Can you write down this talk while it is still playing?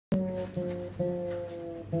Sorry,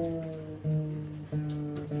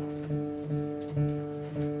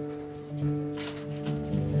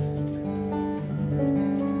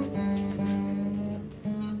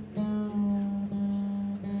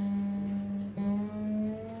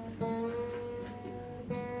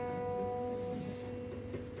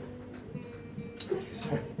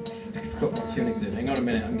 I forgot what tuning's in. Hang on a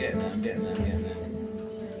minute, I'm getting there, I'm getting there, I'm getting there.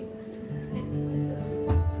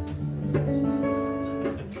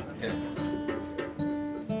 Okay.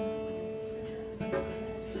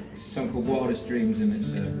 It's a song called Wildest Dreams, and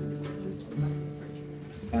it's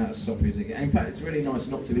about as soppy as it gets. In fact, it's really nice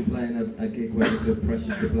not to be playing a gig where you feel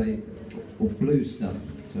pressure to play all blues stuff.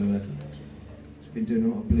 So I've been doing a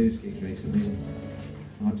lot of blues gigs recently, and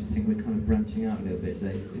I just think we're kind of branching out a little bit,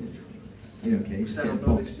 Dave. You're okay, just get a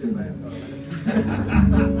box. So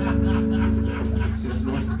it's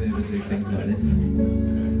nice to be able to do things like this.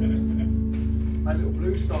 My little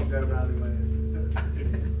blues song going around in my head.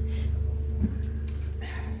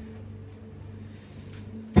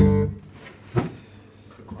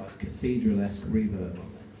 Requires cathedral-esque reverb on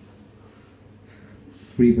there.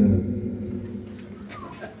 Reverb.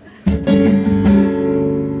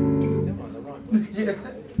 Still like the right way. Yeah,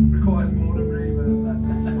 requires more than reverb.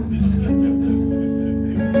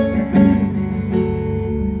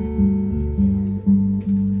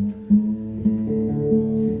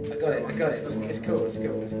 I got it. It's cool. It's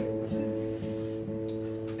cool. It's cool.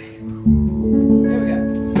 Here we go.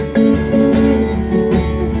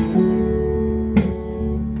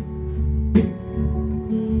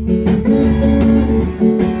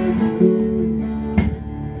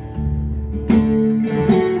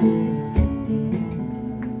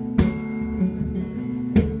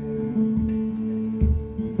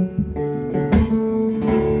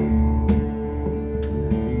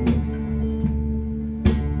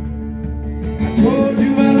 Told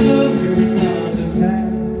you I loved you in London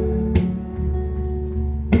town.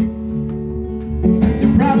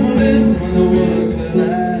 Surprised my lips when the words fell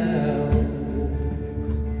out.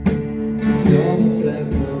 Some black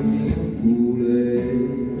clumsy and foolish.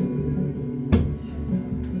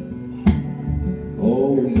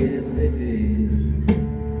 Oh yes they did.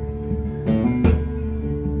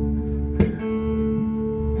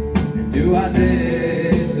 And do I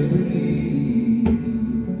dare to believe?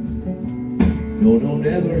 No, no,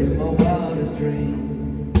 never in my wildest dreams.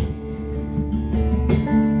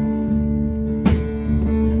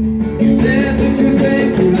 You said that you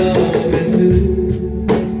think you love me too.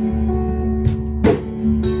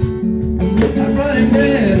 I'm running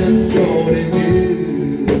red and so did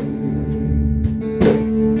you.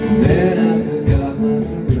 Then I forgot my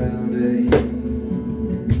surroundings.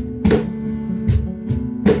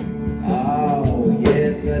 Oh,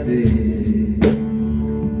 yes I did.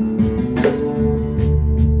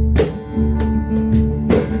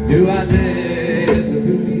 Do I dare to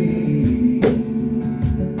believe?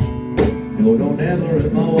 No, don't ever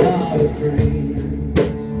in my wildest dreams.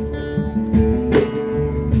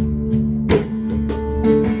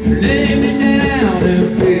 So lay me down and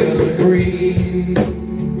feel the green.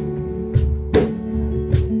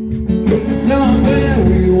 Somewhere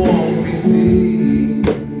we won't be seen.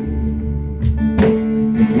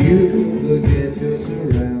 You can forget your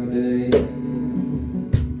surroundings.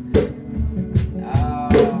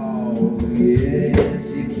 Yes,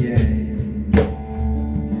 you can.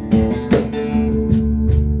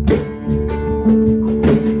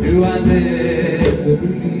 Do I dare to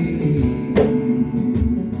believe?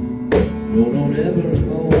 No, don't ever in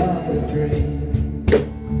my wildest dreams.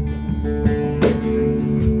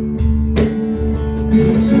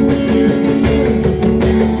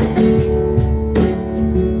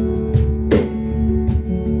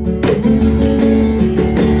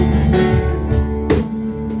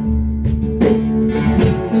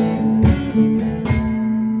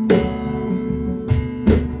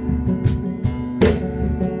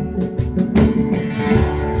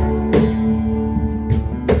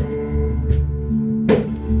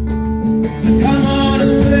 Come on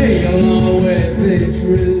and say you'll always be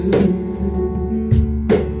true,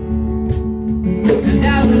 and I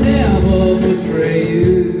will never betray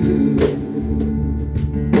you.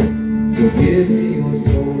 So give me your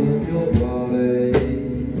soul and your body,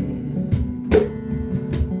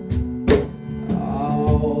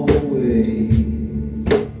 always.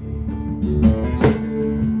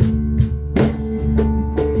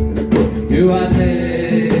 Do I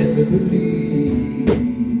dare to believe?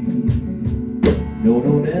 No,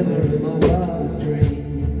 don't ever